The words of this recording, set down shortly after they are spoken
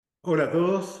Hola a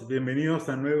todos, bienvenidos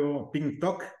a un nuevo Pink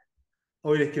Talk.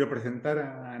 Hoy les quiero presentar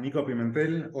a Nico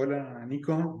Pimentel. Hola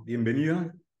Nico,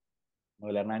 bienvenido.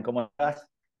 Hola Hernán, ¿cómo estás?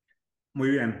 Muy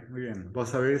bien, muy bien. Vos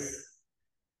sabés,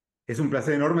 es un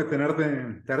placer enorme tenerte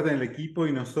en el equipo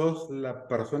y no sos la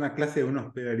persona clase que uno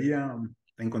esperaría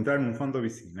encontrar en un fondo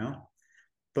VC, ¿no?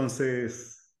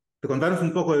 Entonces, te contanos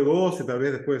un poco de vos y tal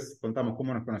vez después contamos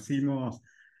cómo nos conocimos,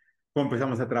 cómo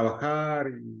empezamos a trabajar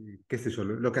y qué sé yo,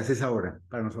 lo que haces ahora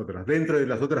para nosotros, dentro de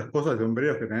las otras cosas de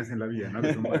hombreros que tenés en la vida, ¿no?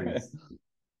 Que son varias.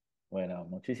 Bueno,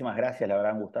 muchísimas gracias, la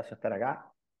verdad un gustazo estar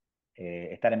acá.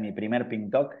 Estar en mi primer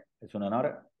Pink Talk es un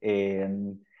honor.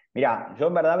 Mira, yo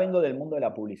en verdad vengo del mundo de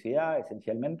la publicidad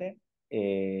esencialmente.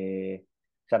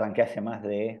 Ya arranqué hace más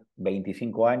de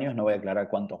 25 años, no voy a aclarar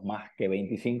cuántos más que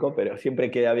 25, pero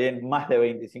siempre queda bien más de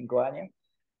 25 años.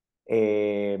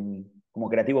 Eh, Como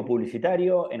creativo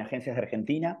publicitario en agencias de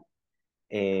Argentina.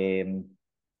 Eh,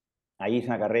 Ahí hice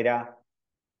una carrera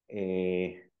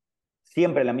eh,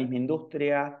 siempre en la misma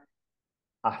industria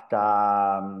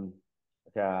hasta,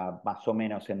 o sea, más o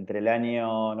menos entre el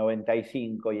año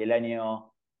 95 y el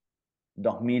año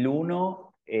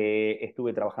 2001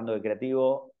 estuve trabajando de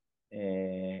creativo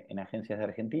en agencias de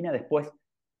Argentina. Después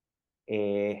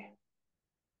eh,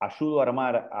 ayudo a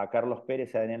armar a Carlos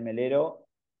Pérez y a Daniel Melero,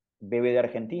 BB de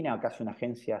Argentina, casi una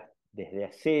agencia desde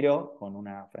cero, con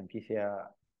una franquicia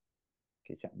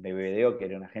BBDO, que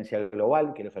era una agencia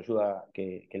global que los ayuda,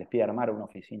 que les pide armar una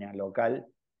oficina local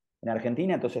en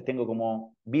Argentina. Entonces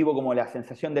vivo como la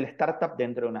sensación del startup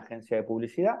dentro de una agencia de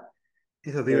publicidad.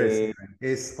 Eso te iba a decir,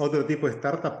 Eh, es otro tipo de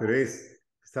startup, pero es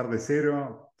estar de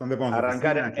cero, dónde ponemos oficina,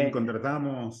 a Arrancar quién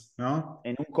contratamos, ¿no?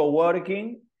 en un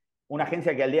coworking, una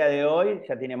agencia que al día de hoy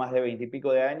ya tiene más de 20 y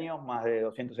pico de años, más de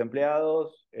 200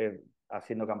 empleados,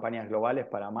 haciendo campañas globales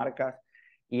para marcas.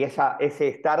 Y ese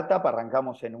startup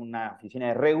arrancamos en una oficina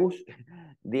de Regus,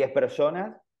 10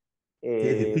 personas. Sí,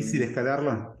 es eh, difícil escalar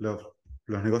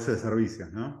los negocios de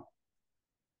servicios, ¿no?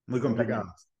 Muy Totalmente.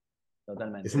 complicados. Es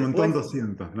Totalmente. un montón Después,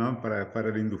 200, ¿no? Para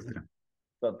la industria.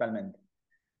 totalmente.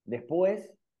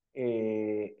 Después,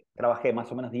 trabajé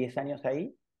más o menos 10 años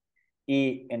ahí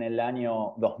y en el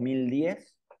año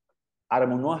 2010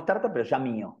 armo un nuevo startup, pero ya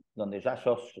mío, donde ya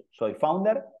yo soy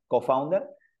founder, co-founder,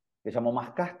 que se llamó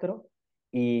Más Castro,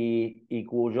 y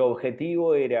cuyo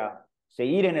objetivo era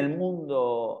seguir en el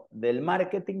mundo del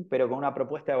marketing, pero con una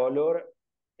propuesta de valor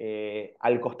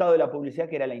al costado de la publicidad,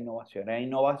 que era la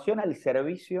innovación al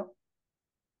servicio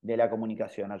de la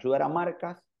comunicación, ayudar a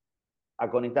marcas a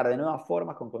conectar de nuevas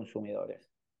formas con consumidores.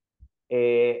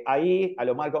 Ahí, a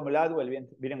lo Malcolm Gladwell,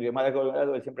 vieron que Malcolm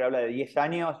Gladwell siempre habla de 10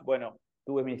 años. Bueno,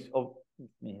 tuve mis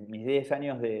 10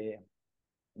 años de.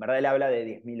 En verdad, él habla de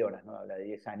 10.000 horas, no habla de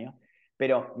 10 años.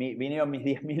 Pero vinieron mis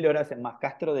 10.000 horas en Más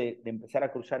Castro de empezar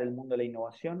a cruzar el mundo de la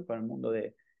innovación con el mundo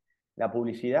de la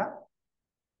publicidad.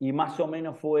 Y más o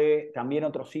menos fue también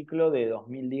otro ciclo de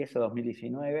 2010 a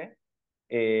 2019.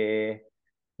 Eh,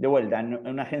 de vuelta, en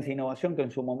una agencia de innovación que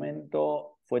en su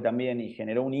momento fue también y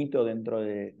generó un hito dentro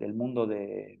del mundo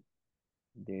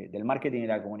del marketing y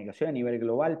la comunicación a nivel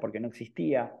global, porque no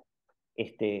existía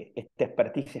este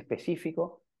expertise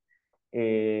específico,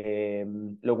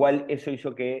 lo cual eso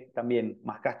hizo que también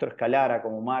Mascastro escalara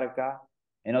como marca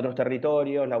en otros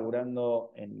territorios,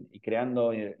 laburando y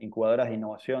creando incubadoras de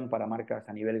innovación para marcas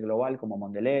a nivel global como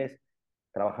Mondelez,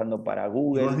 trabajando para Y vos,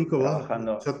 Google, Nico,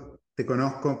 trabajando. yo te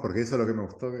conozco porque eso es lo que me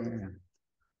gustó.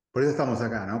 Por eso estamos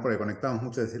acá, ¿no? Porque conectamos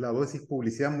mucho de ese lado. Vos decís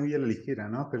publicidad muy a la ligera,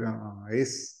 ¿no? Pero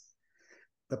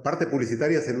la parte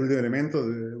publicitaria es el último elemento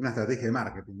de una estrategia de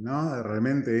marketing, ¿no?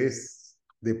 Realmente es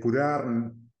depurar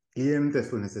clientes,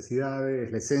 sus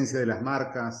necesidades, la esencia de las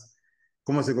marcas,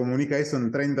 cómo se comunica eso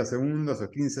en 30 segundos o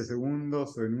 15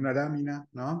 segundos o en una lámina,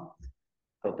 ¿no?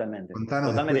 Totalmente,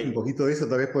 Contanos después un totalmente, poquito de eso,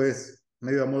 tal vez podés,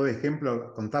 medio a modo de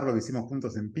ejemplo, contar lo que hicimos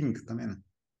juntos en Pink también.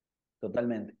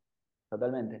 totalmente,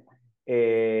 totalmente.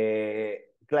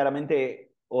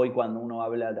 Claramente, hoy cuando uno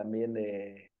habla también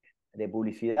de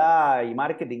publicidad y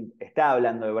marketing, está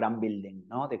hablando de brand building,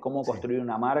 ¿no? De cómo Sí. construir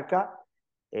una marca.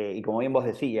 Y como bien vos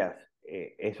decías,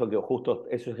 eso que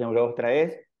vos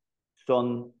traes,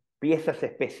 son piezas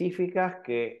específicas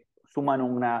que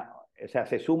o sea,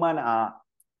 se suman a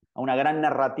una gran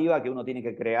narrativa que uno tiene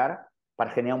que crear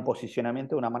para generar un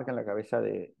posicionamiento de una marca en la cabeza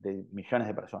de millones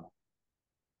de personas.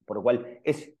 Por lo cual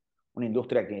es una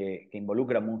industria que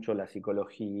involucra mucho la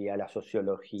psicología, la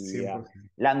sociología, 100%.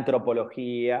 la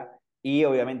antropología y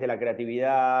obviamente la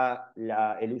creatividad,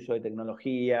 el uso de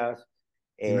tecnologías.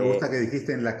 Y me gusta que eh,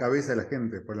 dijiste en la cabeza de la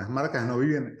gente, pues las marcas no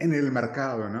viven en el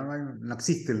mercado, ¿no? No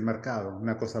existe el mercado,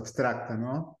 una cosa abstracta,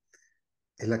 ¿no?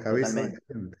 Es la cabeza de la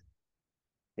Totalmente. gente.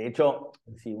 De hecho,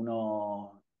 si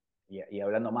uno y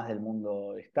hablando más del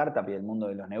mundo de startup y del mundo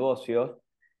de los negocios,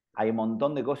 hay un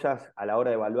montón de cosas a la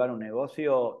hora de evaluar un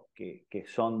negocio que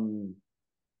son,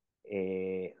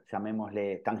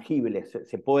 llamémosle, tangibles.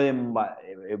 Se pueden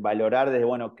valorar desde,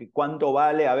 bueno, cuánto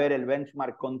vale a ver el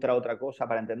benchmark contra otra cosa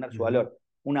para entender su Ujú. valor.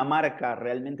 Una marca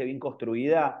realmente bien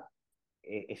construida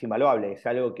es invaluable, es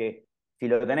algo que si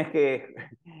lo tenés que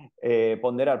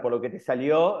ponderar por lo que te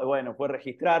salió, bueno, puedes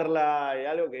registrarla,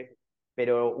 algo que,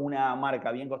 pero una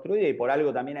marca bien construida y por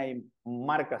algo también hay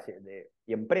marcas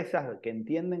y empresas que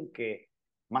entienden que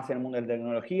más en el mundo de la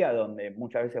tecnología, donde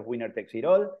muchas veces winner takes it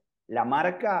all, la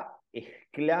marca es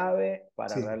clave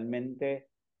para Sí, realmente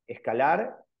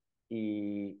escalar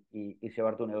y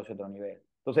llevar tu negocio a otro nivel.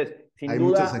 Entonces, sin hay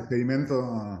muchos duda,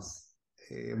 experimentos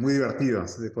muy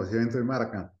divertidos de posicionamiento de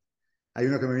marca. Hay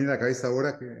uno que me viene a la cabeza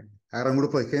ahora que agarra un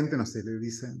grupo de gente, no sé, le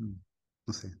dicen,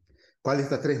 no sé, ¿cuál de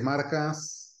estas tres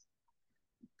marcas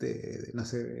no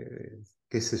sé,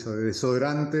 qué sé yo, de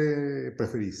desodorante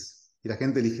preferís? Y la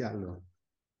gente elige algo.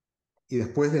 Y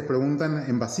después les preguntan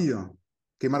en vacío,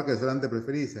 ¿qué marca de desodorante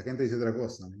preferís? Y la gente dice otra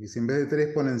cosa. Y si en vez de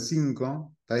tres ponen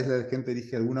cinco, tal vez la gente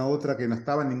elige alguna otra que no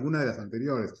estaba en ninguna de las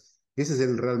anteriores. Ese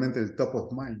es realmente el top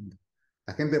of mind.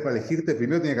 La gente para elegirte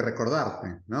primero tiene que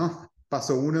recordarte, ¿no?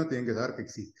 Paso uno, tienen que saber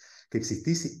que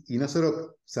existís y no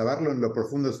solo saberlo en lo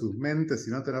profundo de sus mentes,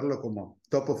 sino tenerlo como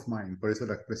top of mind, por eso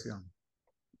la expresión.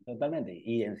 totalmente.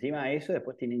 Y encima de eso,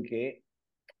 después tienen que,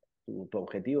 tu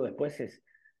objetivo después es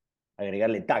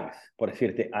agregarle tags, por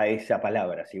decirte, a esa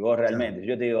palabra. Si vos Claro. realmente,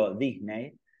 yo te digo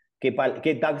Disney, ¿qué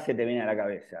tag se te viene a la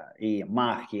cabeza? Y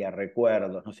magia,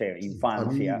 recuerdos, no sé, Sí,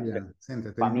 infancia, familia, sí,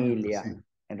 entretenimiento, sí. familia.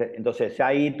 Entonces, ya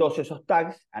ahí todos esos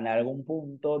tags, en algún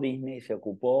punto Disney se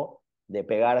ocupó de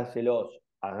pegárselos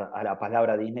a la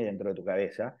palabra Disney dentro de tu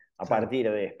cabeza, a Claro.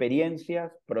 partir de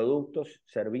experiencias, productos,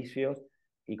 servicios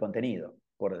y contenido,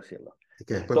 por decirlo. Y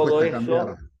que Entonces, después todo cuesta cambiar.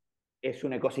 eso es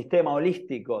un ecosistema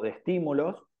holístico de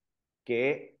estímulos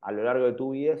que a lo largo de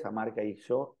tu vida esa marca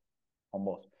hizo con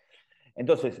vos.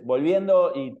 Entonces,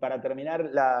 volviendo y para terminar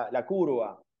la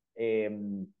curva,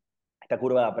 esta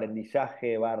curva de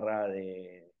aprendizaje barra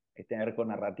de este arco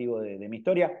narrativo de mi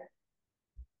historia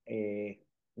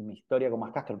con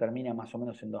Más Castro termina más o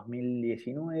menos en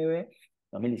 2019,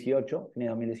 2018, fines de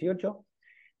 2018,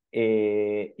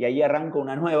 y ahí arranco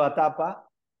una nueva etapa,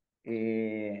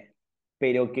 eh,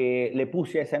 pero que le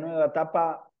puse a esa nueva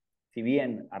etapa, si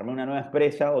bien armé una nueva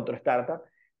empresa, otro startup,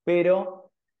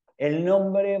 pero el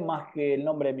nombre, más que el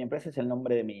nombre de mi empresa, es el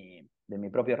nombre de mi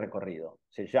propio recorrido.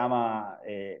 Se llama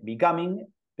Becoming,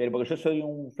 pero porque yo soy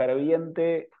un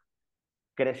ferviente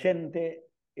creyente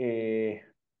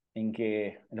en que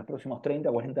en los próximos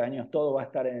 30, 40 años todo va a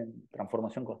estar en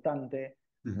transformación constante,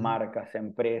 Ujú. marcas,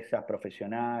 empresas,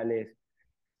 profesionales,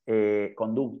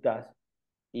 conductas,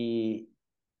 y,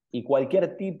 y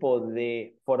cualquier tipo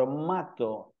de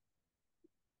formato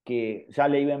que ya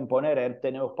le iba a imponer a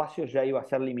este nuevo espacio ya iba a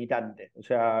ser limitante. O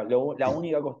sea, la Sí,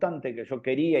 única constante que yo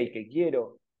quería y que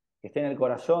quiero que esté en el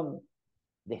corazón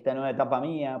de esta nueva etapa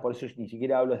mía, por eso ni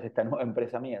siquiera hablo de esta nueva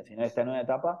empresa mía, sino de esta nueva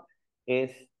etapa,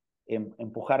 es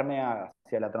empujarme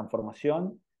hacia la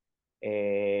transformación,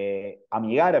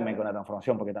 amigarme con la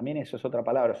transformación, porque también eso es otra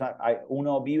palabra. O sea,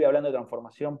 uno vive hablando de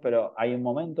transformación, pero hay un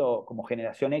momento como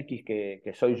generación X,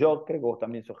 que soy yo, creo que vos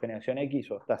también sos generación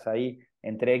X o estás ahí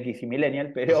entre X y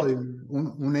millennial, yo soy pero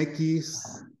un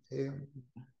X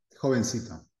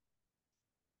jovencito.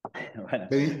 bueno,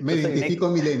 Me yo soy un X. identifico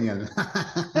millennial.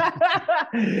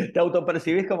 Te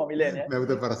autopercibís como millennial. Me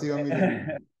autopercibo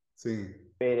millennial. Sí,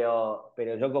 Pero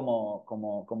yo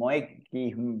como X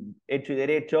hecho y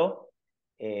derecho,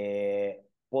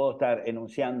 puedo estar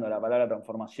enunciando la palabra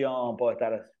transformación, puedo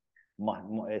estar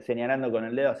señalando con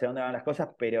el dedo hacia dónde van las cosas,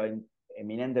 pero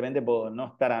eminentemente puedo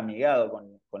no estar amigado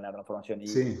con la transformación.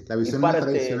 sí. La Y visión más parte,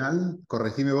 tradicional,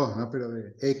 corregime vos, ¿no? Pero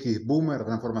de X, boomer,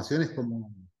 transformación es como,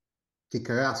 qué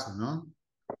cagazo, ¿no?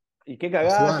 y qué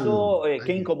Pasó algo. cagazo,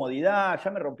 qué incomodidad,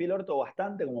 ya me rompí el orto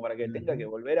bastante como para que tenga que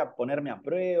Ujú. volver a ponerme a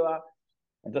prueba.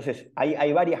 Entonces,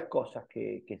 hay varias cosas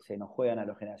que se nos juegan a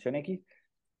la generación X.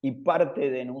 Y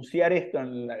parte de enunciar esto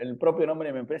en el propio nombre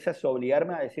de mi empresa es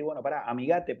obligarme a decir, bueno, pará,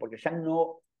 amigate, porque ya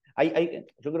no.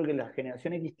 Yo creo que la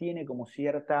generación X tiene como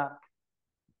cierta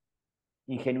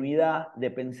ingenuidad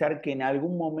de pensar que en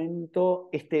algún momento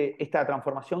esta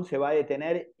transformación se va a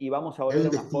detener y vamos a Hay volver un a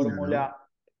una destino, ¿no? fórmula.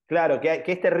 Claro, que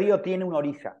este río tiene una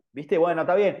orilla. ¿Viste? Bueno,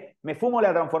 está bien, me fumo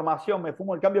la transformación, me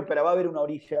fumo el cambio, pero va a haber una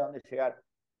orilla donde llegar.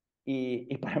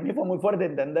 Y para mí fue muy fuerte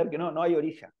entender que no hay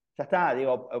orilla. Ya está,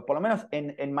 digo, por lo menos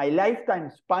en my lifetime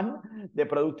span de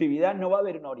productividad no va a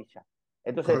haber una orilla.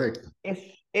 Entonces, Correcto.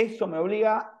 eso me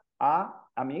obliga a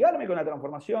amigarme con la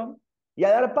transformación y a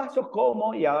dar pasos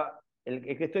como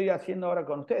el que estoy haciendo ahora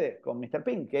con ustedes, con Mr.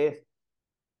 Pink, que es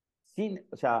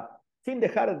o sea, sin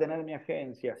dejar de tener mi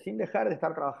agencia, sin dejar de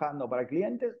estar trabajando para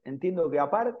clientes, entiendo que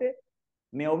aparte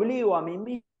me obligo a mí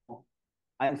mismo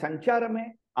a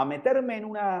ensancharme, a meterme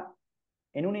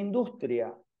en una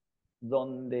industria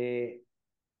donde,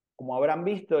 como habrán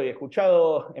visto y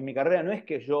escuchado en mi carrera, no es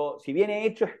que yo, si bien he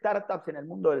hecho startups en el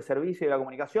mundo del servicio y de la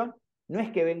comunicación, no es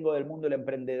que vengo del mundo del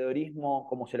emprendedorismo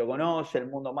como se lo conoce, el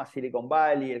mundo más Silicon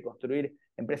Valley, el construir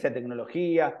empresas de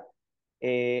tecnología.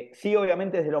 Sí,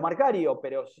 obviamente desde lo marcario,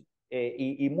 pero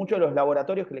y muchos de los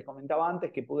laboratorios que les comentaba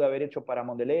antes que pude haber hecho para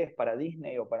Mondelez, para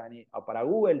Disney o para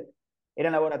Google,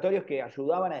 eran laboratorios que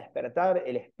ayudaban a despertar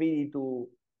el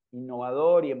espíritu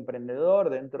innovador y emprendedor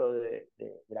dentro de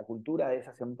la cultura de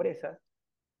esas empresas.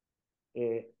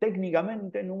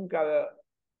 Técnicamente nunca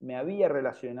me había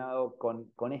relacionado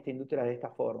con esta industria de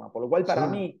esta forma, por lo cual para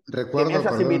Yo mí, que me recuerdo, hayas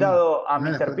perdón, invitado a una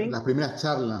de Mr. las Pink, primeras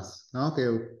charlas, ¿no? Que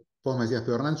vos me decías,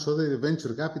 pero Hernán, yo de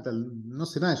Venture Capital no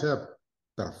sé nada, yo era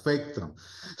perfecto.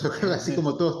 Yo creo que así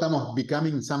como todos estamos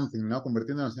becoming something, ¿no?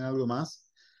 Convirtiéndonos en algo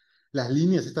más, las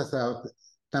líneas estas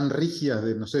tan rígidas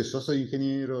de, no sé, yo soy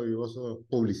ingeniero y vos sos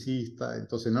publicista,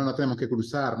 entonces no tenemos que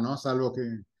cruzar, ¿no? Salvo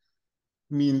que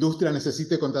mi industria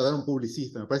necesite contratar un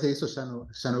publicista. Me parece que eso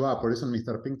ya no va, por eso en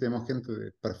Mr. Pink tenemos gente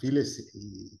de perfiles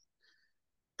y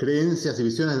creencias y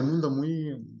visiones del mundo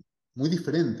muy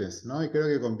diferentes, ¿no? Y creo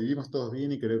que convivimos todos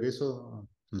bien y creo que eso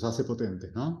nos hace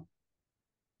potentes, ¿no?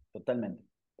 totalmente,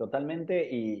 totalmente.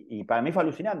 Y para mí fue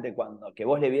alucinante cuando que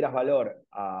vos le vieras valor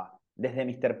desde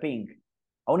Mr. Pink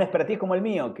a un expertise como el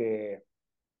mío,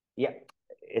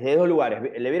 es de dos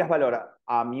lugares, le vieras valor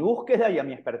a mi búsqueda y a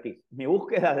mi expertise. Mi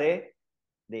búsqueda de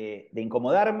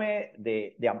incomodarme,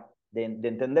 de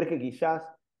entender que quizás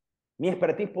mi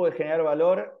expertise puede generar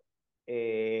valor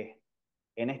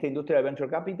en esta industria del venture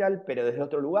capital, pero desde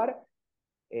otro lugar.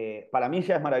 Para mí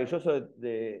ya es maravilloso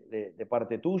de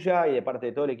parte tuya y de parte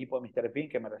de todo el equipo de Mr.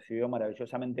 Pink que me recibió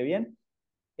maravillosamente bien.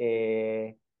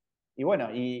 Eh, y bueno,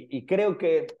 y creo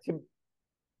que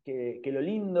lo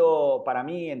lindo para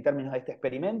mí en términos de este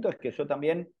experimento es que yo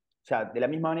también, o sea, de la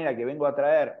misma manera que vengo a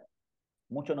traer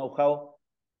mucho know-how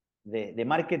de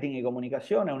marketing y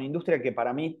comunicación a una industria que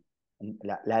para mí,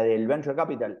 la del venture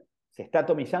capital, se está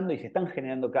atomizando y se están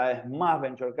generando cada vez más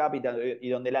venture capital y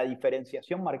donde la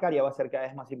diferenciación marcaria va a ser cada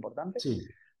vez más importante, Sí,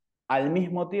 al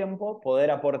mismo tiempo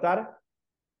poder aportar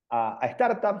a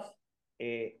startups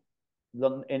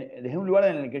desde un lugar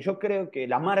en el que yo creo que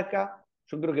la marca,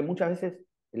 yo creo que muchas veces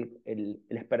el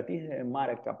expertise de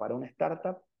marca para una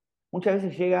startup muchas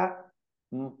veces llega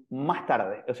más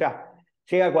tarde. O sea,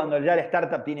 llega cuando ya la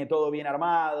startup tiene todo bien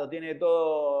armado, tiene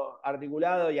todo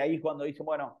articulado y ahí es cuando dice,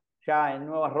 bueno, ya en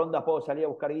nuevas rondas puedo salir a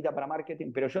buscar guita para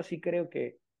marketing, pero yo sí creo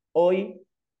que hoy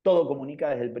todo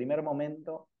comunica desde el primer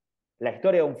momento. La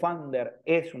historia de un founder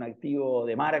es un activo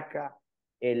de marca,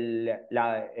 y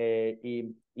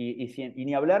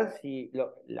ni hablar si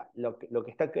lo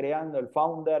que está creando el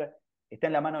founder está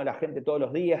en la mano de la gente todos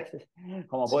los días,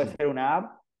 como puede sí. ser una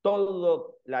app,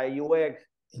 todo la UX,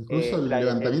 Incluso el el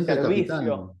levantamiento de capital.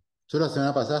 servicio. Yo la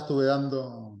semana pasada estuve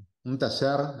dando un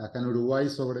taller acá en Uruguay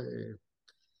sobre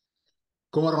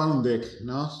cómo armar un deck,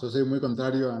 ¿no? Yo soy muy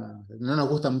contrario a... No nos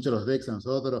gustan mucho los decks a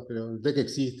nosotros, pero el deck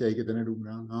existe, hay que tener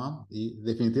uno, ¿no? Y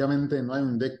definitivamente no hay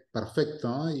un deck perfecto,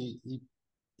 ¿no?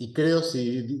 Y creo,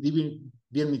 si di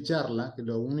bien mi charla, que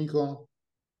lo único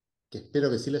que espero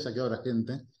que sí le haya quedado a la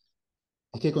gente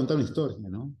es que hay que contar una historia,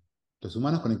 ¿no? Los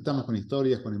humanos conectamos con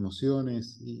historias, con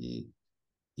emociones, y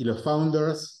los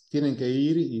founders tienen que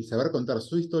ir y saber contar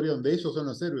su historia, donde ellos son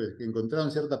los héroes, que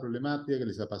encontraron cierta problemática, que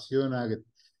les apasiona, que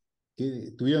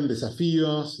tuvieron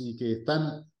desafíos y que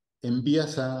están en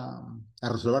vías a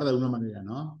resolver de alguna manera,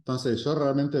 ¿no? Entonces, yo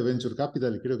realmente Venture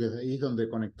Capital, y creo que ahí es donde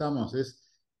conectamos,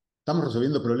 estamos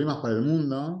resolviendo problemas para el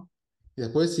mundo, y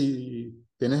después si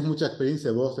tenés mucha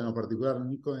experiencia vos en lo particular,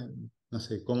 Nico, en, no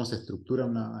sé, cómo se estructura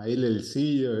una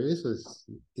LLC, eso es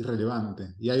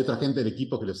irrelevante, y hay otra gente del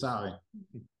equipo que lo sabe,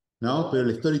 ¿no? Pero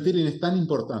el storytelling es tan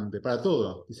importante para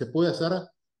todo y se puede hacer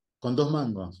con dos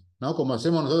mangos, ¿no? Como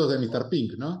hacemos nosotros de Mr.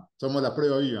 Pink, ¿no? Somos la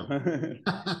prueba viva.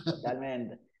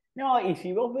 Totalmente. No, y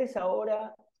si vos ves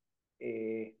ahora,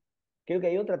 eh, creo que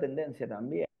hay otra tendencia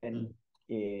también,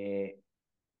 eh,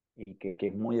 y que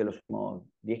es muy de los últimos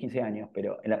 10 15 años,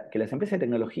 pero que las empresas de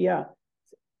tecnología,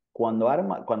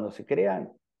 cuando se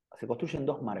crean, se construyen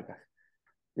dos marcas.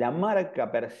 La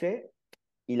marca per se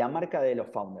y la marca de los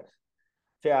founders.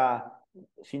 O sea,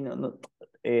 si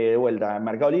de vuelta, en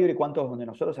Mercado Libre, ¿cuántos de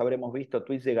nosotros habremos visto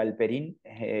tweets de Galperín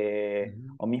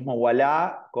Ujú. o mismo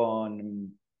Wallah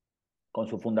con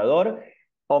su fundador?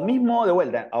 O mismo, de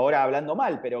vuelta, ahora hablando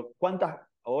mal, pero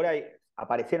ahora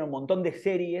aparecieron un montón de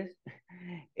series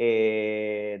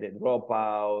de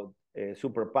Dropout,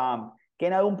 Super Pump, que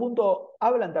en algún punto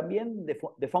hablan también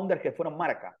de founders que fueron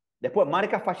marcas. Después,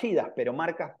 marcas fallidas, pero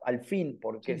marcas al fin,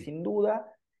 porque Sí. sin duda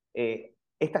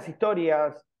estas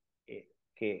historias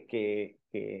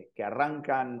que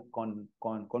arrancan con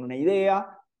una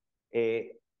idea,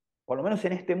 eh, por lo menos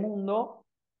en este mundo,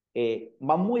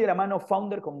 va muy de la mano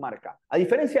founder con marca. A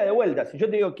diferencia de vuelta, si yo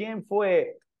te digo quién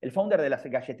fue el founder de las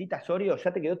galletitas Oreo,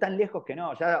 ya te quedó tan lejos que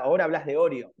no, ya ahora hablas de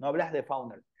Oreo, no hablas de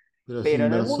founder. Pero los Pero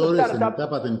en el mundo inversores en startup,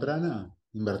 etapa temprana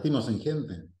invertimos en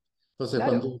gente. Entonces,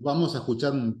 claro, cuando vamos a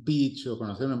escuchar un pitch o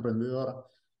conocer a un emprendedor,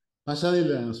 más allá de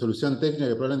la solución técnica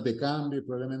que probablemente cambie,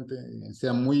 probablemente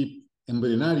sea muy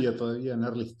embrionaria todavía en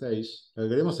early stage, lo que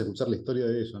queremos es escuchar la historia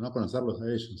de ellos, ¿no? Conocerlos a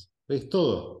ellos. Es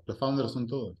todo, los founders son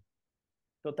todos.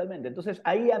 totalmente. Entonces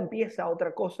ahí empieza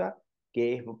otra cosa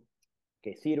que, es,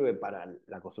 que sirve para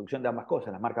la construcción de ambas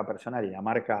cosas, la marca personal y la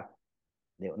marca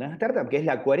de una startup, que es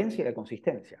la coherencia y la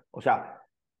consistencia. O sea,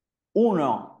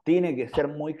 uno tiene que ser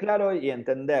muy claro y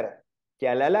entender que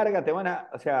a la larga te van a,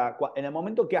 o sea, en el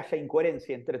momento que haya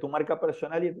incoherencia entre tu marca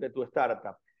personal y entre tu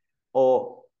startup,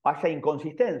 o haya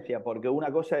inconsistencia, porque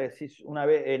una cosa decís una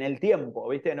vez en el tiempo,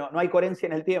 ¿viste? No, no hay coherencia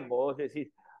en el tiempo. Vos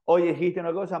decís, hoy dijiste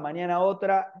una cosa, mañana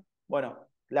otra. Bueno,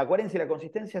 la coherencia y la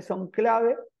consistencia son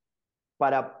clave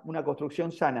para una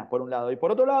construcción sana, por un lado. Y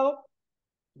por otro lado,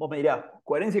 vos me dirás,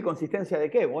 ¿coherencia y consistencia de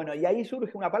qué? Bueno, y ahí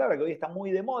surge una palabra que hoy está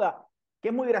muy de moda, que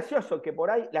es muy gracioso, que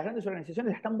por ahí las grandes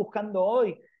organizaciones la están buscando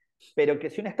hoy, pero que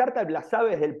si una startup la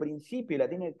sabe desde el principio y la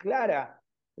tiene clara,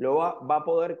 va a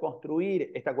poder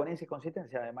construir esta coherencia y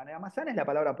consistencia de manera más sana, es la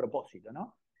palabra propósito,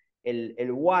 ¿no?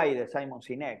 El why de Simon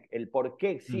Sinek, el por qué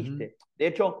Ujú. existe. De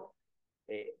hecho,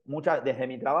 desde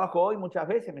mi trabajo hoy muchas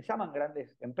veces me llaman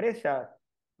grandes empresas,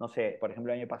 no sé, por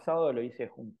ejemplo el año pasado lo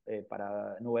hice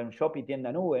para Nube en Shop y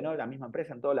Tienda Nube, ¿no? La misma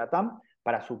empresa en toda la TAM,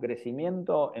 para su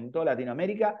crecimiento en toda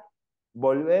Latinoamérica,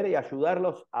 volver y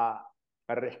ayudarlos a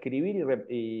reescribir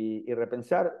y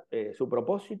repensar su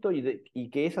propósito y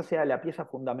que esa sea la pieza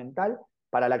fundamental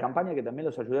para la campaña que también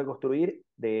los ayudé a construir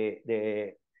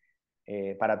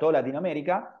para toda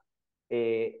Latinoamérica.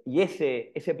 Y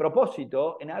ese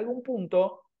propósito, en algún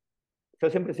punto, yo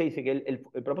siempre se dice que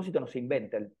el propósito no se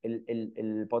inventa,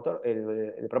 el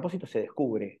propósito se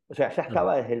descubre. O sea, ya Claro.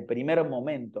 estaba desde el primer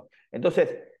momento. Entonces,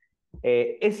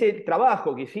 ese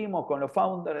trabajo que hicimos con los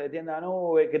founders de Tienda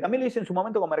Nube, que también lo hice en su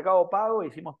momento con Mercado Pago,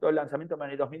 hicimos todo el lanzamiento en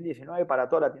el 2019 para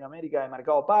toda Latinoamérica de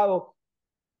Mercado Pago,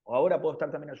 o ahora puedo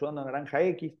estar también ayudando a Naranja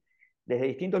X desde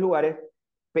distintos lugares,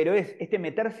 pero es este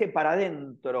meterse para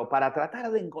adentro, para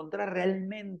tratar de encontrar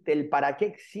realmente el para qué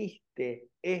existe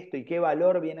esto y qué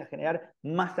valor viene a generar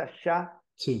más allá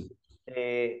Sí.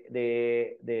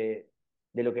 de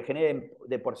lo que genere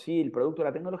de por sí el producto de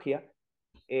la tecnología.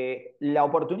 La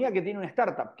oportunidad que tiene una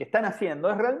startup que están haciendo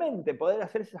es realmente poder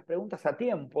hacer esas preguntas a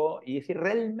tiempo y decir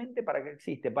realmente para qué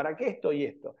existe, para qué esto y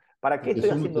esto, para qué Te estoy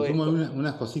sumo, te haciendo sumo esto.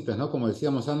 unas cositas, ¿no? Como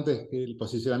decíamos antes, que el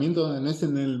posicionamiento no es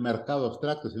en el mercado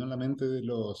abstracto, sino en la mente de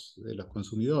los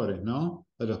consumidores, ¿no?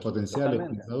 De los potenciales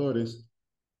Totalmente, compradores.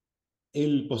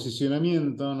 El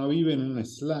posicionamiento no vive en un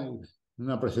slide, en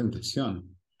una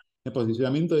presentación. El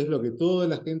posicionamiento es lo que toda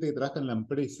la gente que trabaja en la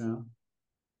empresa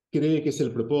cree que es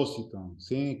el propósito,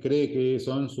 ¿sí? Cree que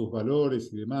son sus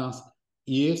valores y demás.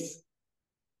 Y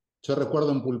yo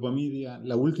recuerdo en Pulpo Media,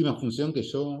 la última función que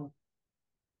yo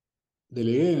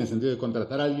delegué en el sentido de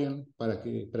contratar a alguien para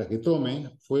que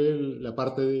tome fue la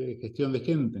parte de gestión de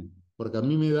gente, porque a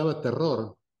mí me daba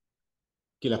terror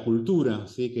que la cultura,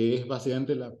 ¿sí? Que es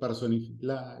básicamente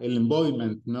el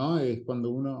embodiment, ¿no? Es cuando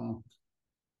uno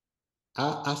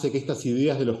hace que estas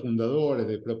ideas de los fundadores,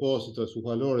 de propósito, de sus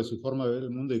valores, su forma de ver el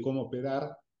mundo y cómo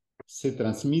operar, se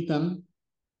transmitan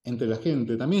entre la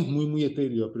gente. También es muy, muy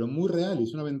etéreo, pero muy real y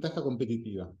es una ventaja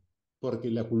competitiva, porque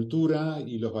la cultura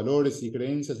y los valores y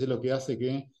creencias es lo que hace que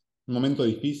en un momento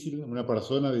difícil una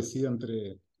persona decida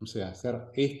entre, o sea, hacer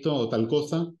esto o tal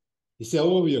cosa, y sea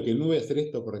obvio que no voy a hacer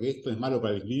esto porque esto es malo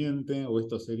para el cliente o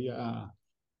esto sería,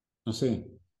 no sé,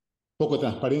 poco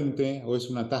transparente o es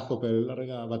un atasco que a la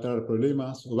larga va a traer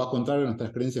problemas o va a contrario a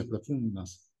nuestras creencias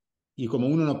profundas. Y como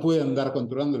uno no puede andar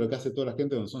controlando lo que hace toda la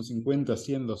gente, cuando son 50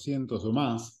 100 200 o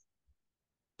más,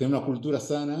 tener una cultura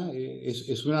sana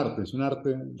es un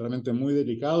arte realmente muy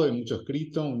delicado, hay mucho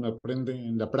escrito, uno aprende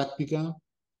en la práctica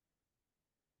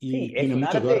sí, y es tiene un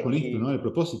mucho que ver arte con esto, ¿no? El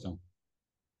propósito.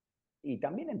 y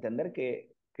también entender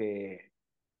que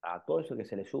a todo eso que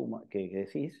se le suma, que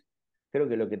decís, creo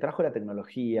que lo que trajo la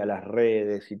tecnología, las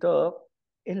redes y todo,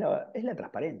 es la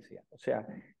transparencia. O sea,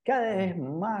 cada vez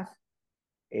más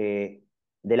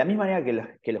de la misma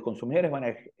manera que los consumidores van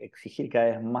a exigir cada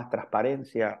vez más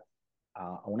transparencia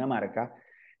a una marca,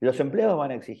 los empleados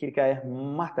van a exigir cada vez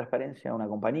más transparencia a una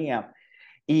compañía.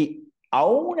 Y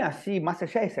aún así, más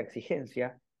allá de esa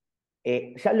exigencia,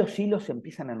 ya los hilos se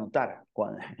empiezan a notar.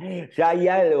 Ya hay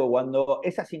algo, cuando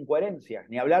esas incoherencias,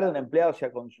 ni hablar de un empleado, o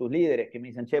sea, con sus líderes, que me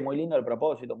dicen, che, muy lindo el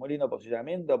propósito, muy lindo el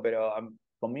posicionamiento, pero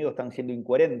conmigo están siendo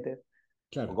incoherentes o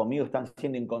Claro. conmigo están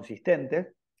siendo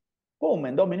inconsistentes. ¡Pum!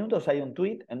 En 2 minutos hay un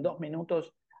tweet, en 2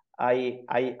 minutos hay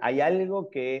algo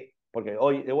que, porque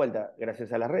hoy, de vuelta,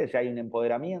 gracias a las redes, ya hay un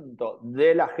empoderamiento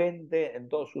de la gente en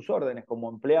todos sus órdenes, como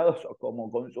empleados o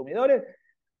como consumidores,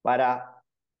 para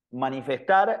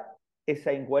manifestar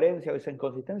esa incoherencia o esa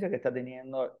inconsistencia que está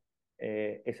teniendo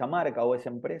esa marca o esa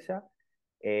empresa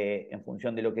en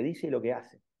función de lo que dice y lo que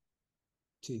hace.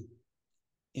 Sí.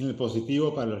 En el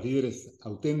positivo, para los líderes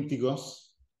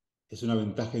auténticos, es una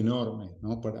ventaja enorme,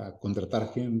 ¿no? Para contratar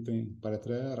gente, para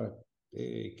atraer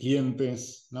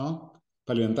clientes, ¿no?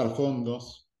 Para levantar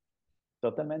fondos.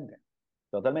 Totalmente,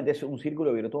 totalmente, es un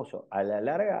círculo virtuoso. A la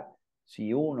larga,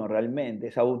 si uno realmente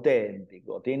es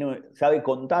auténtico, sabe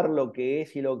contar lo que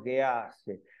es y lo que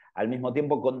hace, al mismo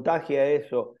tiempo contagia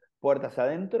eso puertas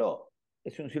adentro,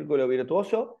 es un círculo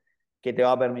virtuoso que te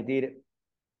va a permitir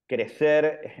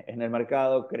crecer en el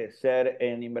mercado, crecer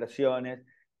en inversiones,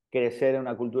 crecer en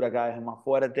una cultura cada vez más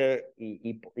fuerte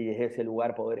y desde ese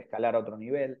lugar poder escalar a otro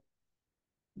nivel.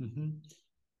 Ujú.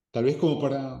 Tal vez como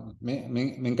para...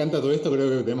 me encanta todo esto, creo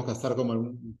que tenemos que hacer como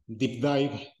un deep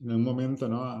dive en un momento,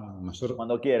 ¿no? A mayor,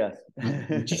 Cuando quieras.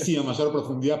 muchísima mayor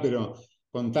profundidad, pero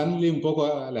contarle un poco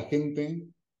a la gente,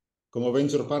 como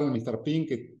Venture Partner, Mr. Pink,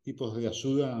 qué tipos de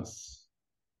ayudas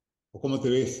o cómo te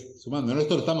ves sumando, ¿no?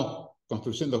 Esto lo estamos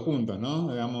construyendo juntos,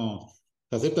 ¿no? Digamos,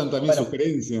 se aceptan también Bueno,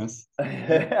 sugerencias, ¿no?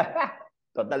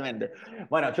 totalmente.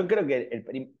 Bueno, yo creo que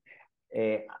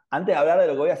antes de hablar de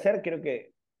lo que voy a hacer, creo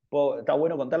que está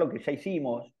bueno contar lo que ya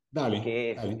hicimos, Dale,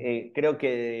 que es, dale. creo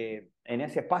que en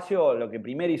ese espacio lo que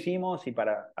primero hicimos y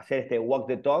para hacer este walk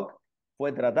the talk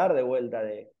fue tratar de vuelta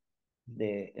de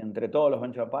entre todos los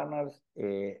venture partners,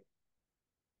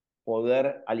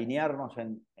 poder alinearnos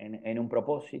en un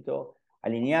propósito,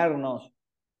 alinearnos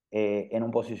en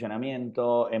un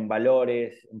posicionamiento, en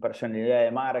valores, en personalidad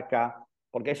de marca,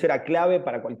 porque eso era clave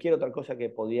para cualquier otra cosa que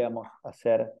podíamos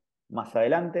hacer más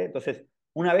adelante. Entonces,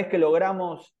 una vez que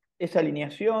logramos esa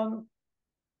alineación,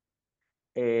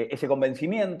 ese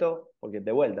convencimiento, porque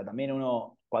de vuelta, también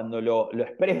uno cuando lo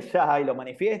expresa y lo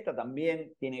manifiesta,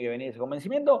 también tiene que venir ese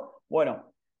convencimiento.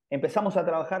 Bueno, empezamos a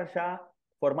trabajar ya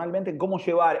formalmente en cómo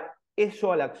llevar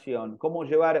eso a la acción, cómo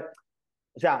llevar,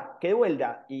 o sea, que de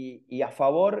vuelta y a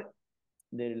favor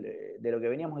de lo que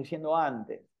veníamos diciendo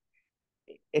antes.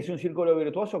 Es un círculo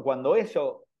virtuoso cuando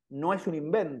eso no es un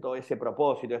invento, ese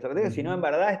propósito, esa estrategia, sino en Ujú.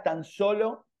 verdad es tan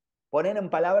solo poner en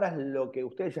palabras lo que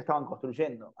ustedes ya estaban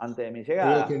construyendo antes de mi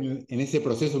Creo que llegada. en ese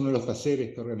proceso, uno de los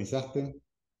talleres que organizaste,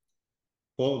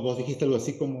 vos dijiste algo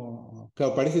así como,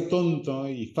 claro, parece tonto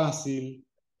y fácil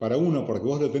para uno porque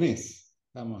vos lo tenés,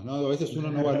 digamos, ¿no? A veces uno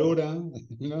no valora,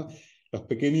 ¿no? Los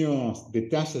pequeños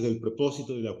detalles del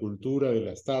propósito, de la cultura, de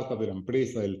la startup, de la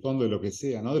empresa, del fondo, de lo que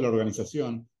sea, ¿no? De la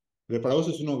organización. Pero para vos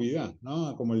es una obviedad,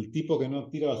 ¿no? Como el tipo que no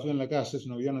tira basura en la calle, es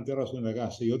una obviedad no tirar basura en la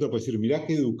calle. Y otro puede decir, mirá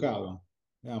qué educado,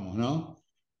 digamos, ¿no? Claro.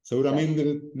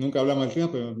 Seguramente, nunca hablamos del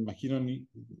tema, pero me imagino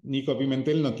Nico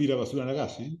Pimentel no tira basura en la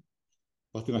calle, ¿eh?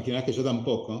 Vos te imaginás que yo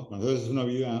tampoco. Para nosotros es una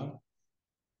vida,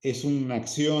 es una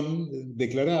acción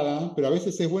declarada, pero a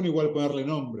veces es bueno igual ponerle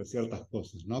nombre a ciertas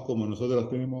cosas, ¿no? Como nosotros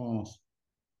tenemos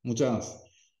muchas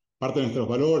parte de nuestros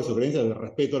valores o creencias de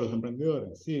respeto a los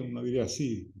emprendedores. Sí, uno diría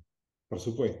sí, por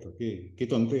supuesto, qué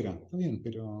tontera. Está bien,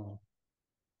 pero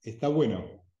está bueno Y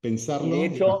de pensarlo y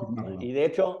hecho,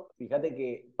 reafirmarlo. fíjate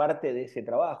que parte de ese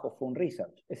trabajo fue un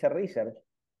research. Ese research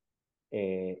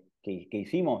que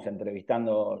hicimos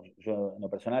entrevistando, yo en lo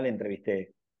personal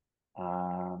entrevisté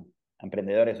a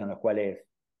emprendedores en los cuales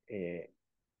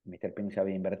Mr. Pink ya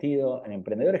había invertido, en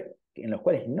emprendedores en los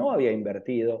cuales no había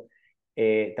invertido.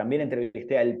 También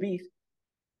entrevisté al PIS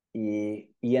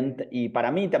y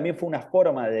para mí también fue una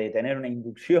forma de tener una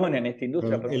inducción en esta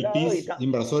industria Pero por un el lado PIS,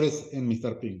 inversores en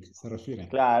Mr. Pink, se refiere.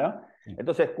 claro. Sí.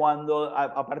 Entonces, cuando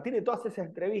a partir de todas esas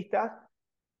entrevistas,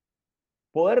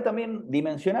 poder también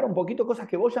dimensionar un poquito cosas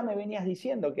que vos ya me venías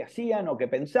diciendo que hacían o que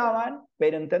pensaban,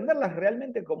 pero entenderlas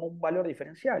realmente como un valor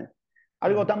diferencial.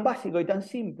 Algo Ujú. tan básico y tan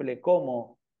simple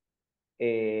como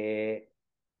eh,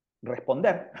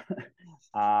 responder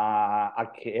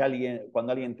a que alguien,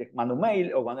 cuando alguien te manda un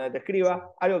mail o cuando alguien te Sí.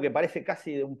 escriba, algo que parece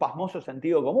casi de un pasmoso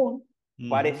sentido común, Ujú.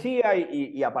 parecía,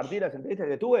 y a partir de las entrevistas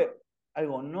que tuve,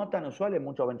 algo no tan usual en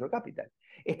mucho venture capital.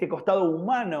 Este costado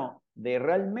humano de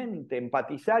realmente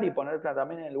empatizar y ponerte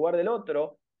también en el lugar del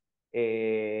otro,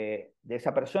 de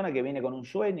esa persona que viene con un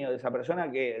sueño, de esa persona,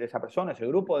 ese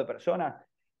grupo de personas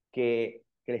que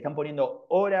le están poniendo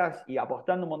horas y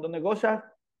apostando un montón de cosas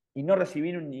y no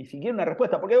recibir ni siquiera una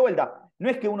respuesta. Porque de vuelta, no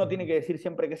es que uno tiene que decir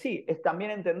siempre que sí, es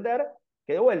también entender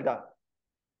que de vuelta,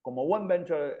 como buen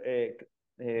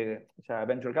o sea,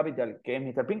 venture capital, que es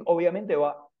Mr. Pink, obviamente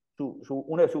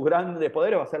uno de sus grandes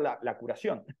poderes va a ser la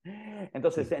curación.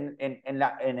 Entonces, Sí, en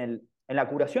la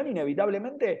curación,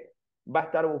 inevitablemente va a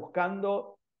estar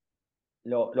buscando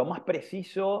lo más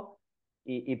preciso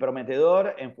y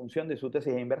prometedor en función de su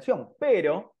tesis de inversión.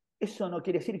 Pero eso no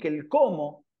quiere decir que el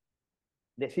cómo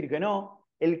decir que no,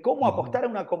 el cómo ujú, apostar a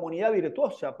una comunidad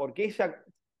virtuosa, porque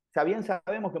bien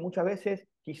sabemos que muchas veces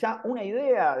quizá una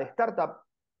idea de startup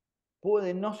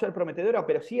puede no ser prometedora,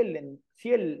 pero sí el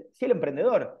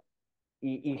emprendedor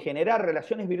y generar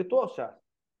relaciones virtuosas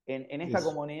en esta eso,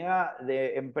 comunidad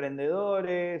de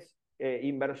emprendedores,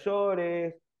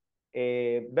 inversores,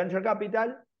 venture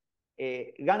capital,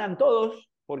 ganan todos,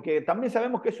 porque también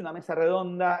sabemos que es una mesa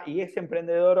redonda y ese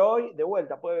emprendedor hoy, de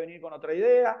vuelta, puede venir con otra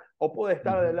idea, o puede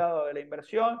estar del ujú, lado de la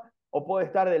inversión, o puede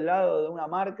estar del lado de una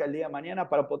marca el día de mañana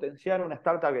para potenciar una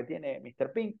startup que tiene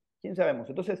Mr. Pink, quién sabemos.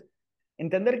 Entonces,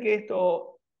 entender que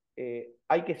esto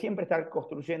hay que siempre estar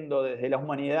construyendo desde la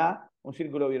humanidad un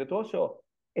círculo virtuoso,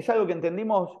 es algo que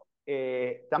entendimos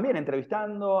también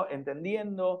entrevistando,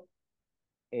 entendiendo.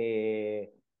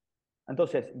 eh,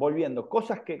 entonces, volviendo,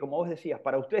 cosas que, como vos decías,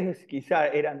 para ustedes quizá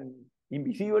eran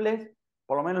invisibles,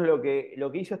 por lo menos lo que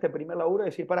hizo este primer laburo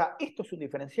es decir, esto es un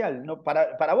diferencial, ¿no?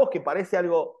 Para vos que parece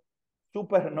algo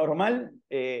súper normal,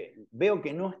 veo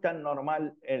que no es tan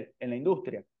normal en la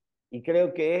industria. Y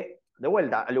creo que, de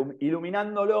vuelta,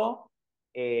 iluminándolo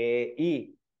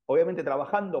y obviamente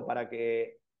trabajando para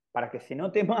que se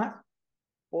note más,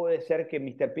 puede ser que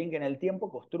Mr. Pink en el tiempo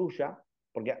construya,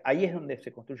 porque ahí es donde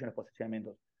se construyen los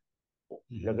posicionamientos,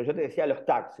 lo ujú. que yo te decía, los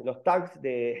tags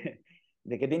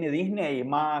de que tiene Disney,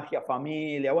 magia,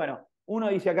 familia, bueno, uno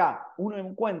dice acá, uno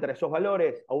encuentra esos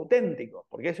valores auténticos,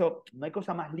 porque eso no hay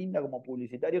cosa más linda como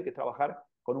publicitario que trabajar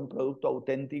con un producto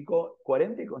auténtico,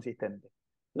 coherente y consistente.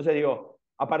 Entonces digo,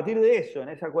 a partir de eso, en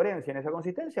esa coherencia, en esa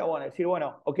consistencia, bueno, decir,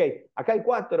 bueno, ok, acá hay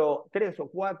tres o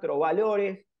cuatro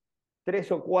valores,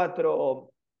 tres o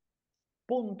cuatro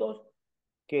puntos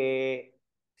que,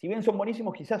 si bien son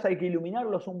buenísimos, quizás hay que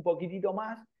iluminarlos un poquitito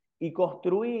más y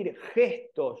construir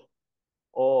gestos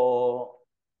o,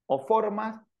 o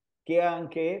formas que hagan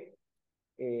que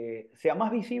sea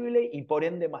más visible y por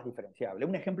ende más diferenciable.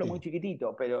 Un ejemplo muy Sí,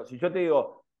 chiquitito, pero si yo te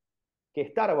digo que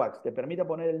Starbucks te permita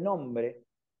poner el nombre,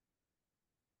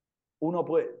 uno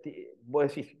puede, vos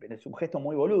decís, es un gesto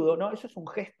muy boludo, no, eso es un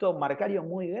gesto marcario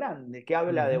muy grande que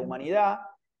habla de ujú. humanidad,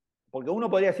 porque uno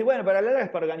podría decir, bueno, para la larga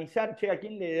es para organizar, che, a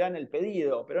quién le dan el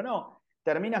pedido, pero no,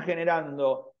 termina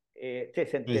generando, che,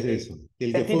 Es eso.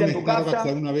 El que fue a sentite un en tu Starbucks casa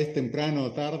alguna vez temprano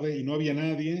o tarde y no había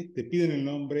nadie, te piden el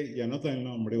nombre y anotan el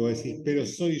nombre. Vos decís, pero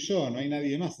soy yo, no hay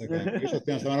nadie más acá. Porque ellos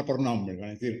te van a llamar por nombre. Van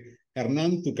a decir,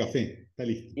 Hernán, tu café. Está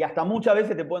listo. y hasta muchas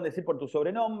veces te pueden decir por tu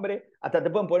sobrenombre, hasta te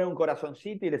pueden poner un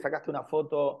corazoncito y le sacaste una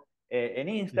foto en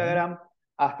Ujú. Instagram,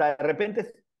 hasta de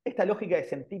repente esta lógica de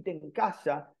sentirte en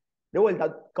casa, de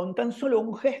vuelta, con tan solo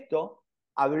un gesto,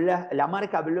 la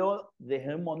marca habló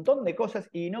desde un montón de cosas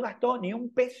y no gastó ni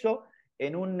un peso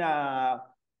en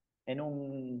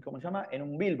 ¿cómo se llama? En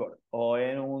un billboard o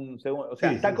en un segundo, o sea,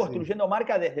 Sí, está sí, sí. construyendo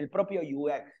marca desde el propio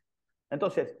UX.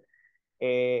 Entonces,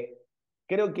 eh,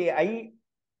 creo que ahí,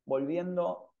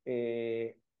 volviendo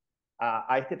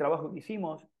a este trabajo que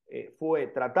hicimos, fue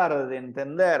tratar de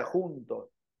entender juntos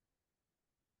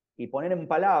y poner en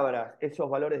palabras esos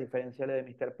valores diferenciales de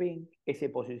Mr. Pink, ese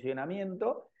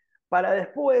posicionamiento, para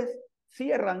después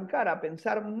sí arrancar a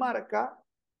pensar marca,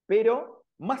 pero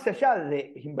más allá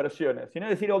de inversiones, sino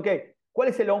decir, ok, ¿cuál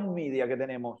es el on media que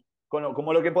tenemos?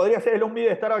 Como lo que podría ser el on media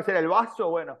de Starbucks era el vaso,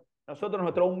 bueno, nosotros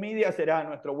nuestro on media será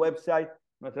nuestro website,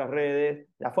 nuestras redes,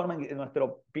 la forma en que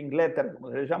nuestro pink letter, como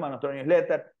se le llama, nuestro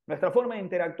newsletter, nuestra forma de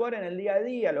interactuar en el día a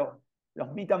día,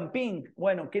 los meet and pink,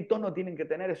 bueno, qué tono tienen que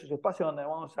tener esos espacios donde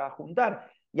vamos a juntar.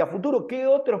 Y a futuro, ¿qué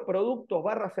otros productos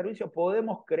barra servicios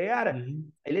podemos crear?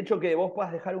 Ujú. El hecho que vos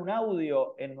puedas dejar un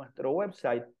audio en nuestro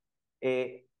website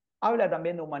eh, habla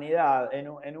también de humanidad.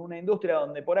 En una industria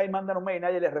donde por ahí mandan un mail y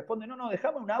nadie les responde, no, no,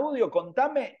 déjame un audio,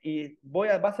 contame y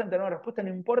vas a tener una respuesta, no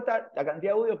importa la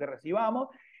cantidad de audio que recibamos.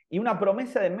 Y una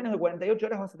promesa de menos de 48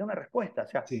 horas vas a tener una respuesta. O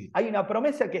sea, Sí, hay una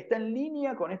promesa que está en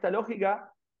línea con esta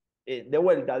lógica de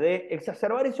vuelta, de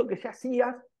exacerbar eso que ya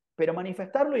hacías, pero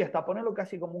manifestarlo y hasta ponerlo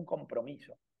casi como un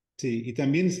compromiso. sí. Y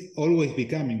también es always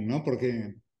becoming, ¿no?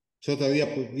 Porque Yo todavía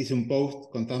hice un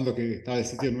post contando que estaba el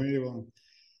sitio nuevo.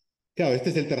 Claro, este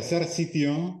es el tercer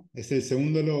sitio, es el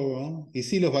segundo logo. Y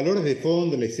sí, los valores de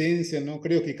fondo, la esencia, no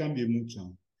creo que cambie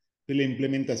mucho. De la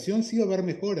implementación sí va a haber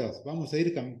mejoras. Vamos a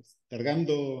ir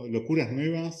cargando locuras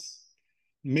nuevas,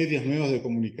 medios nuevos de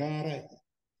comunicar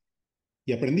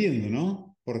y aprendiendo,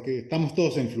 ¿no? Porque estamos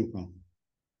todos en flujo.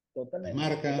 Las Totalmente,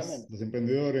 marcas, totalmente. los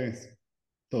emprendedores,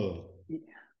 todo. Y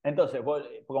entonces,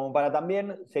 como para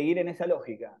también seguir en esa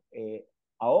lógica,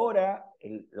 ahora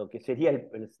lo que sería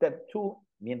el step 2,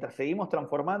 mientras seguimos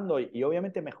transformando y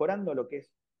obviamente mejorando lo que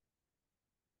es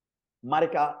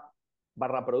marca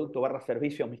barra producto barra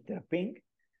servicio Mr. Pink,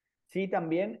 sí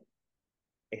también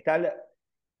está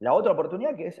la otra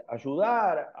oportunidad que es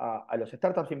ayudar a los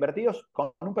startups invertidos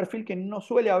con un perfil que no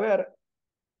suele haber,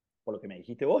 por lo que me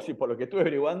dijiste vos y por lo que estuve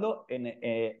averiguando,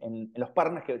 en los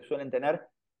partners que suelen tener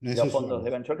No es los fondos usual. de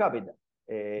Venture Capital.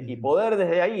 Y Ujú. poder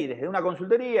desde ahí, desde una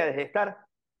consultoría, desde estar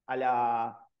a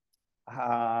la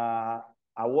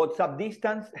a WhatsApp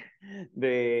distance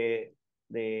de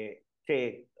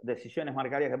che, decisiones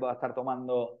marcarias que pueda estar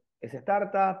tomando esa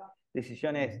startup,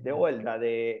 decisiones de vuelta,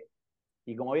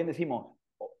 y como bien decimos,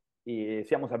 y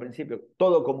decíamos al principio,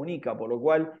 todo comunica, por lo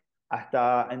cual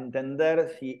hasta entender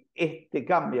si este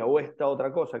cambia o esta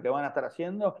otra cosa que van a estar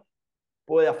haciendo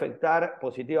puede afectar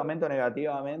positivamente o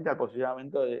negativamente al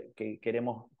posicionamiento que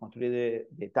queremos construir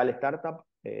de tal startup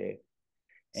en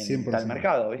tal 100%.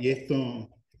 mercado, Y ¿viste? esto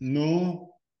no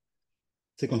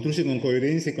se construye con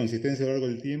coherencia y consistencia a lo largo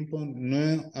del tiempo. No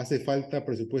hace falta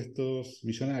presupuestos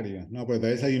millonarios, ¿no? Porque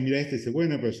tal vez alguien mira esto y dice,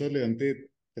 bueno, pero yo levanté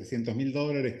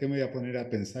 $300.000, ¿qué me voy a poner a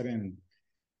pensar en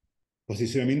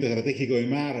posicionamiento estratégico de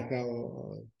marca?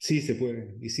 Sí se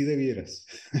puede, y sí debieras.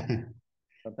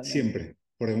 Totalmente, Siempre.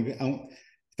 Porque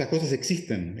estas cosas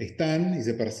existen, están y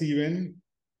se perciben,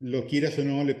 lo quieras o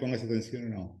no, le pongas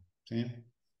atención o no. ¿Sí?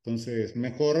 Entonces,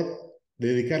 mejor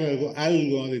dedicarle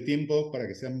algo de tiempo para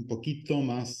que sea un poquito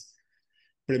más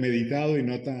premeditado y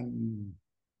no tan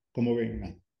como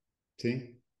venga.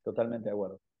 ¿Sí? totalmente de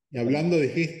acuerdo. Y Totalmente. hablando de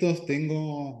gestos,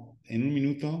 tengo en un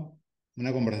minuto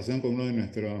una conversación con uno de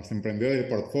nuestros emprendedores del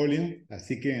portfolio,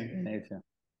 así que Bendición.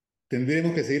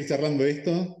 tendremos que seguir charlando de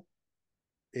esto.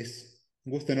 Es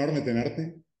un gusto enorme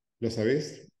tenerte, lo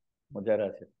sabés. Muchas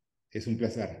gracias. Es un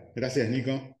placer. Gracias,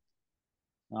 Nico.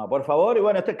 No, por favor, y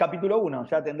bueno, este es capítulo uno,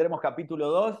 ya tendremos capítulo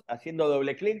 2 haciendo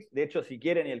doble clic. De hecho, si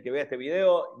quieren y el que vea este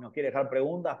video nos quiere dejar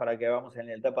preguntas para que vamos en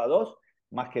la etapa 2,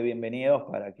 más que bienvenidos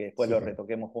para que después lo Súper.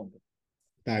 retoquemos juntos.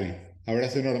 Dale.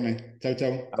 Abrazo enorme. Chau,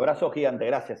 chau. Abrazo gigante,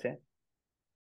 gracias.